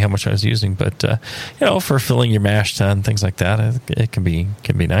much I was using, but for filling your mash tun, things like that, it can be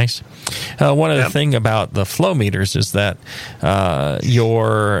nice. One other thing about the flow meters is that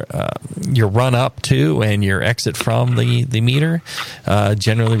your run up to and your exit from the meter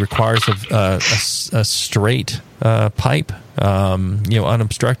generally requires a straight pipe,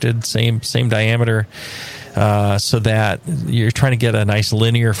 unobstructed, same diameter. So that you're trying to get a nice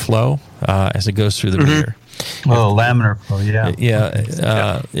linear flow as it goes through the meter. Well, laminar flow, yeah.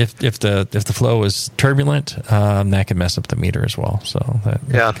 If the flow is turbulent, that can mess up the meter as well. So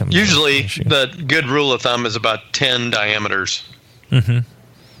usually the good rule of thumb is about 10 diameters. A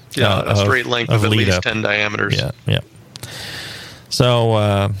straight length of at least 10 diameters. Yeah.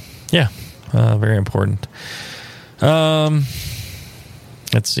 So very important.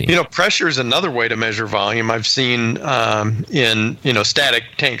 Let's see. Pressure is another way to measure volume. I've seen in static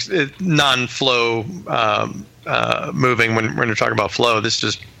tanks, non-flow moving. When you're talking about flow, this is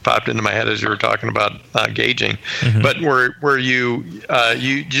just popped into my head as you were talking about gauging. Mm-hmm. But where you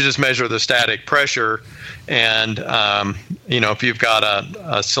just measure the static pressure, and if you've got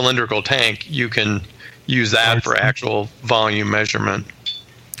a cylindrical tank, you can use that for actual volume measurement.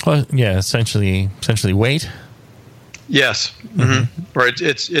 Well, yeah, essentially weight. Yes, mm-hmm. Or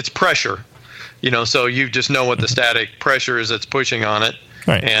it's pressure. So you just know what the static pressure is that's pushing on it,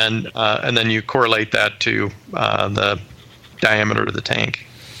 right. And then you correlate that to the diameter of the tank.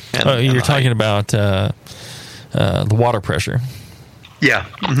 You're talking about the water pressure. Yeah.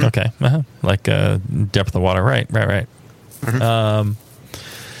 Mm-hmm. Okay. Like depth of water. Right. Mm-hmm.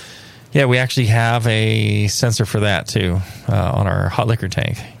 Yeah, we actually have a sensor for that too on our hot liquor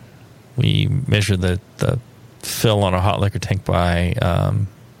tank. We measure the fill on a hot liquor tank by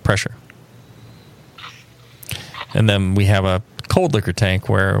pressure. And then we have a cold liquor tank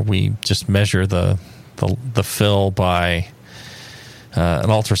where we just measure the fill by an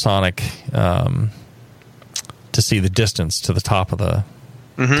ultrasonic to see the distance to the top of the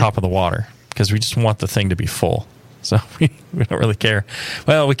top of the water, because we just want the thing to be full. So we don't really care.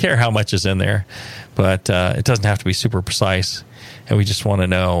 Well, we care how much is in there, but it doesn't have to be super precise. And we just want to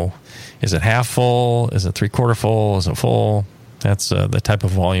know, is it half full? Is it 3/4 full? Is it full? That's the type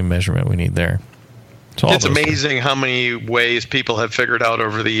of volume measurement we need there. It's amazing how many ways people have figured out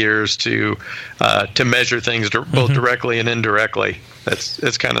over the years to measure things both directly and indirectly.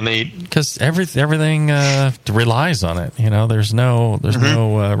 It's kind of neat, because everything relies on it. There's no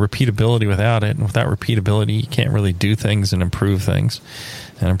repeatability without it, and without repeatability, you can't really do things and improve things.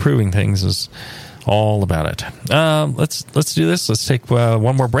 And improving things is all about it. Let's do this. Let's take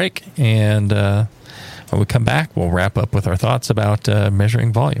one more break, and when we come back, we'll wrap up with our thoughts about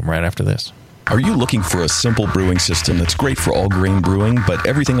measuring volume right after this. Are you looking for a simple brewing system that's great for all grain brewing, but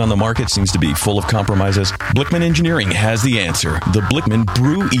everything on the market seems to be full of compromises? Blickman Engineering has the answer. The Blickman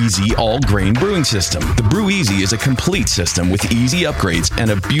Brew Easy All Grain Brewing System. The Brew Easy is a complete system with easy upgrades and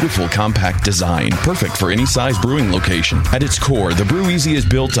a beautiful compact design, perfect for any size brewing location. At its core, the Brew Easy is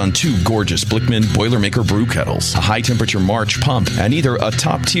built on two gorgeous Blickman Boilermaker brew kettles, a high-temperature March pump, and either a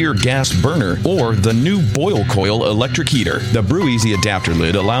top-tier gas burner or the new Boil Coil electric heater. The Brew Easy adapter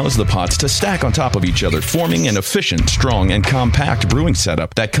lid allows the pots to stack on top of each other, forming an efficient, strong, and compact brewing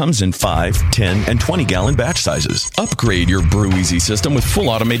setup that comes in 5, 10, and 20-gallon batch sizes. Upgrade your Brew Easy system with full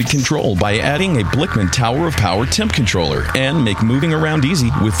automated control by adding a Blickman Tower of Power temp controller, and make moving around easy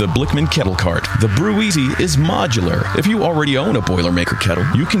with the Blickman Kettle Cart. The Brew Easy is modular. If you already own a Boilermaker kettle,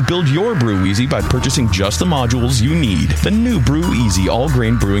 you can build your Brew Easy by purchasing just the modules you need. The new Brew Easy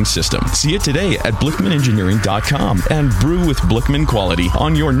all-grain brewing system. See it today at BlickmanEngineering.com and brew with Blickman quality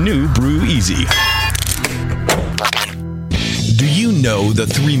on your new Brew Easy. Do you know the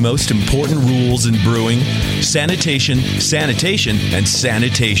 3 most important rules in brewing? Sanitation, sanitation, and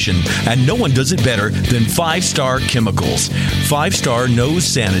sanitation. And no one does it better than 5-Star Chemicals. 5-Star knows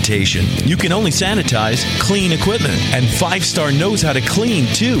sanitation. You can only sanitize clean equipment. And 5-Star knows how to clean,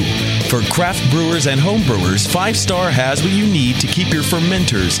 too. For craft brewers and home brewers, 5-Star has what you need to keep your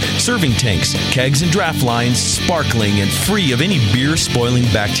fermenters, serving tanks, kegs, and draft lines sparkling and free of any beer-spoiling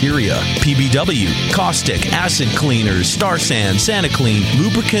bacteria. PBW, caustic, acid cleaners, Star San, SanaClean,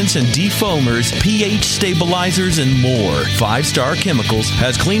 lubricants and defoamers, pH stabilizers, and more. 5-Star Chemicals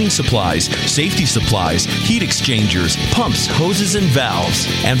has cleaning supplies, safety supplies, heat exchangers, pumps, hoses, and valves.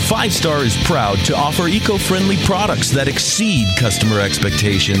 And 5-Star is proud to offer eco-friendly products that exceed customer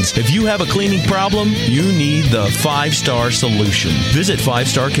expectations. If you have a cleaning problem, you need the 5-Star solution. Visit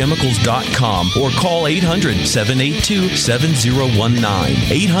 5starchemicals.com or call 800-782-7019.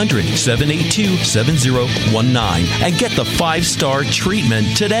 800-782-7019 and get the 5-Star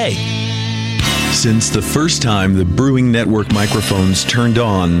treatment today. Since the first time the Brewing Network microphones turned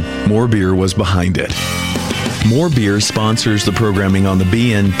on, More Beer was behind it. More Beer sponsors the programming on the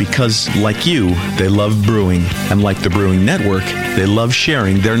BN because, like you, they love brewing. And like the Brewing Network, they love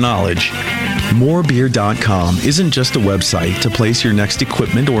sharing their knowledge. Morebeer.com isn't just a website to place your next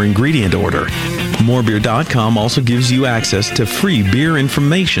equipment or ingredient order. Morebeer.com also gives you access to free beer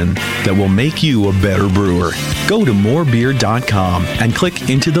information that will make you a better brewer. Go to morebeer.com and click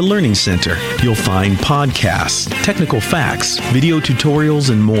into the Learning Center. You'll find podcasts, technical facts, video tutorials,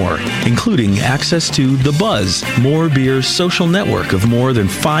 and more, including access to The Buzz, More Beer's social network of more than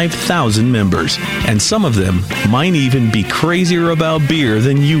 5,000 members. And some of them might even be crazier about beer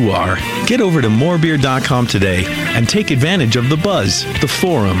than you are. Get over to morebeer.com today and take advantage of The Buzz, the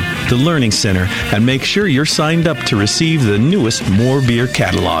forum, the Learning Center, and make sure you're signed up to receive the newest More Beer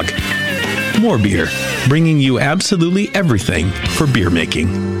catalog. More Beer, bringing you absolutely everything for beer making.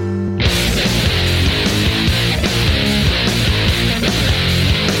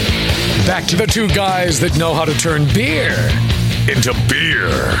 back to the two guys that know how to turn beer into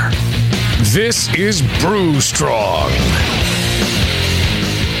beer. This is Brew Strong.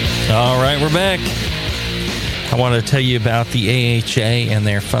 All right, we're back. I want to tell you about the AHA and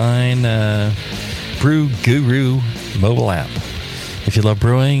their fine Brew Guru mobile app. If you love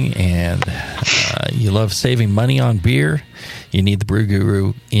brewing and you love saving money on beer, you need the Brew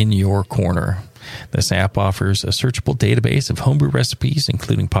Guru in your corner. This app offers a searchable database of homebrew recipes,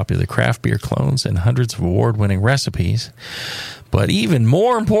 including popular craft beer clones and hundreds of award-winning recipes. But even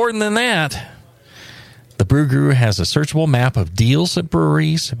more important than that, the Brew Guru has a searchable map of deals at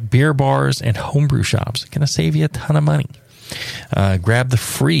breweries, beer bars, and homebrew shops. It's going to save you a ton of money. Grab the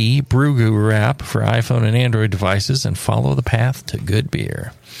free Brew Guru app for iPhone and Android devices and follow the path to good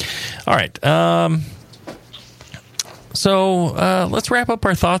beer. All right. So let's wrap up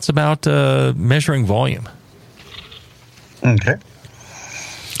our thoughts about measuring volume. Okay.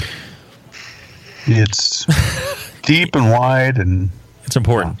 It's deep and wide, and it's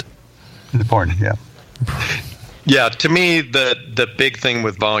important. Important, yeah. Yeah, to me, the big thing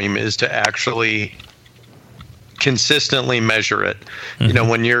with volume is to actually consistently measure it. Mm-hmm. You know,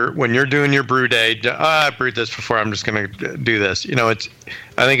 when you're doing your brew day, I brewed this before, I'm just going to do this. You know,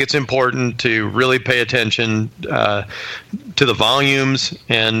 I think it's important to really pay attention to the volumes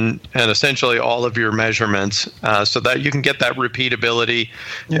and essentially all of your measurements, so that you can get that repeatability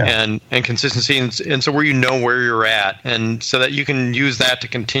and consistency, and so where you know where you're at, and so that you can use that to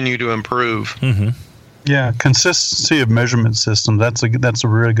continue to improve. Mm-hmm. Yeah, consistency of measurement system. That's a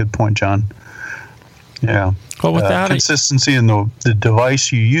really good point, John. Yeah. Well, without consistency in the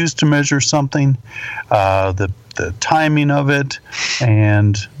device you use to measure something, the timing of it,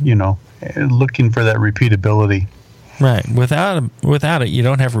 and looking for that repeatability. Right. Without it, you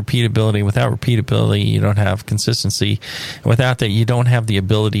don't have repeatability. Without repeatability, you don't have consistency. Without that, you don't have the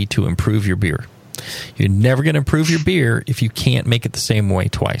ability to improve your beer. You're never going to improve your beer if you can't make it the same way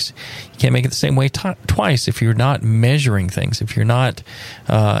twice. You can't make it the same way twice if you're not measuring things, if you're not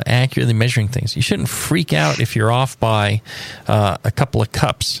accurately measuring things. You shouldn't freak out if you're off by a couple of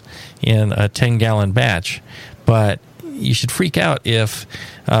cups in a 10-gallon batch, but you should freak out if,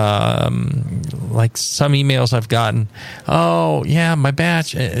 like some emails I've gotten, oh, yeah, my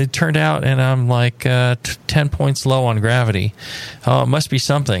batch, it turned out, and I'm like 10 points low on gravity. Oh, it must be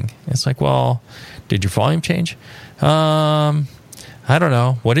something. It's like, well, did your volume change? I don't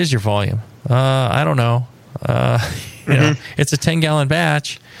know. What is your volume? I don't know. You know, it's a 10-gallon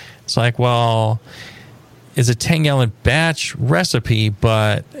batch. It's like, well, it's a 10-gallon batch recipe,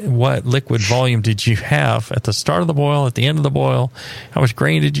 but what liquid volume did you have at the start of the boil, at the end of the boil? How much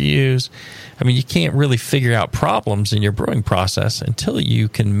grain did you use? I mean, you can't really figure out problems in your brewing process until you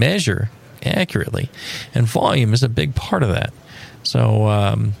can measure accurately, and volume is a big part of that. So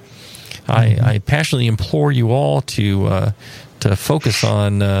I passionately implore you all to focus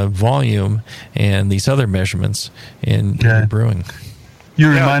on volume and these other measurements in your brewing. You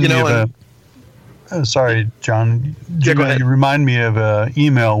remind me of sorry, John. You remind me of an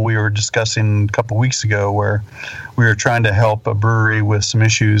email we were discussing a couple weeks ago where we were trying to help a brewery with some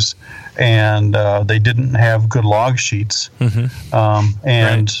issues, and they didn't have good log sheets.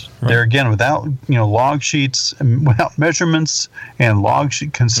 And there again, without log sheets, without measurements and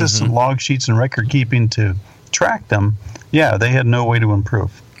consistent log sheets and record keeping to track them, they had no way to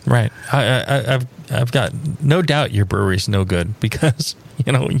improve. Right. I've got no doubt your brewery's no good because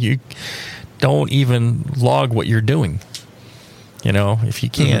you don't even log what you're doing. If you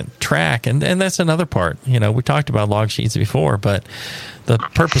can't track, and that's another part. We talked about log sheets before, but the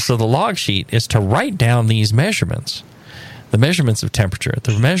purpose of the log sheet is to write down these measurements, the measurements of temperature,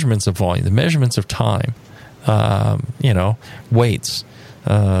 the measurements of volume, the measurements of time, weights,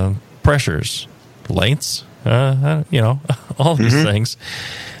 pressures, lengths, all these things,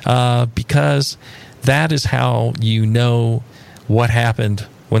 because that is how you know what happened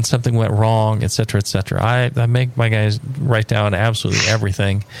when something went wrong, et cetera, et cetera. I make my guys write down absolutely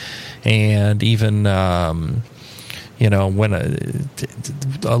everything. And even, when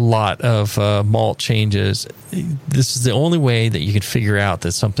a lot of malt changes, this is the only way that you can figure out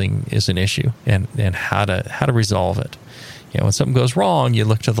that something is an issue and how to resolve it. When something goes wrong, you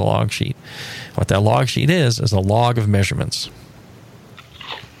look to the log sheet. What that log sheet is a log of measurements.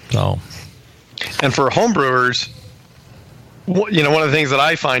 So, and for homebrewers, one of the things that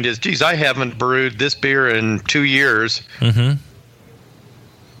I find is, geez, I haven't brewed this beer in 2 years.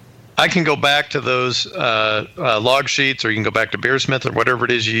 I can go back to those log sheets, or you can go back to Beersmith or whatever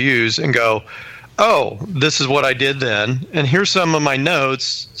it is you use and go, oh, this is what I did then. And here's some of my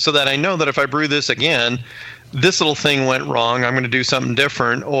notes so that I know that if I brew this again, this little thing went wrong. I'm going to do something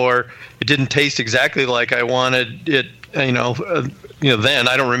different, or it didn't taste exactly like I wanted it. Then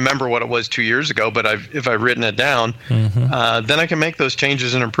I don't remember what it was 2 years ago, but if I've written it down, then I can make those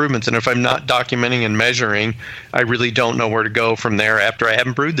changes and improvements. And if I'm not documenting and measuring, I really don't know where to go from there after I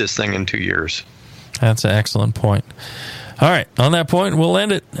haven't brewed this thing in 2 years. That's an excellent point. All right, on that point, we'll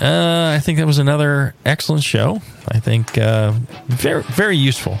end it. I think that was another excellent show. I think very, very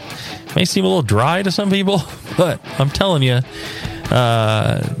useful. May seem a little dry to some people, but I'm telling you,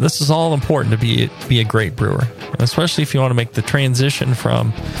 this is all important to be a great brewer, especially if you want to make the transition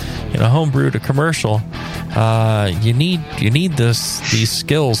from home brew to commercial. You need these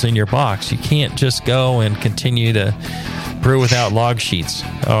skills in your box. You can't just go and continue to brew without log sheets,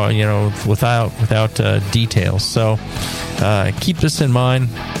 without details. So keep this in mind.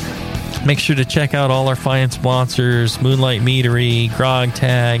 Make sure to check out all our fine sponsors, Moonlight Meadery, Grog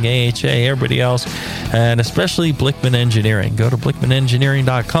Tag, AHA, everybody else, and especially Blickman Engineering. Go to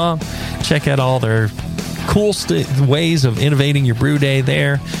blickmanengineering.com. Check out all their cool ways of innovating your brew day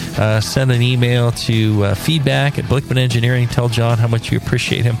there. Send an email to feedback at Blickman Engineering. Tell John how much you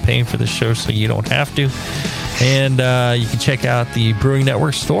appreciate him paying for the show so you don't have to. And you can check out the Brewing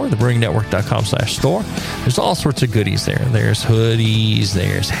Network store, thebrewingnetwork.com/store. There's all sorts of goodies there. There's hoodies,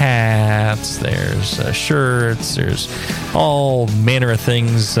 there's hats, there's shirts, there's all manner of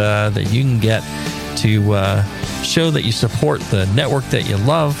things that you can get to show that you support the network that you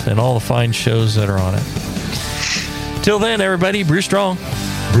love and all the fine shows that are on it. Till then, everybody, brew strong.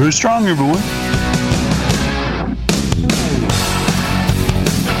 Brew strong, everyone.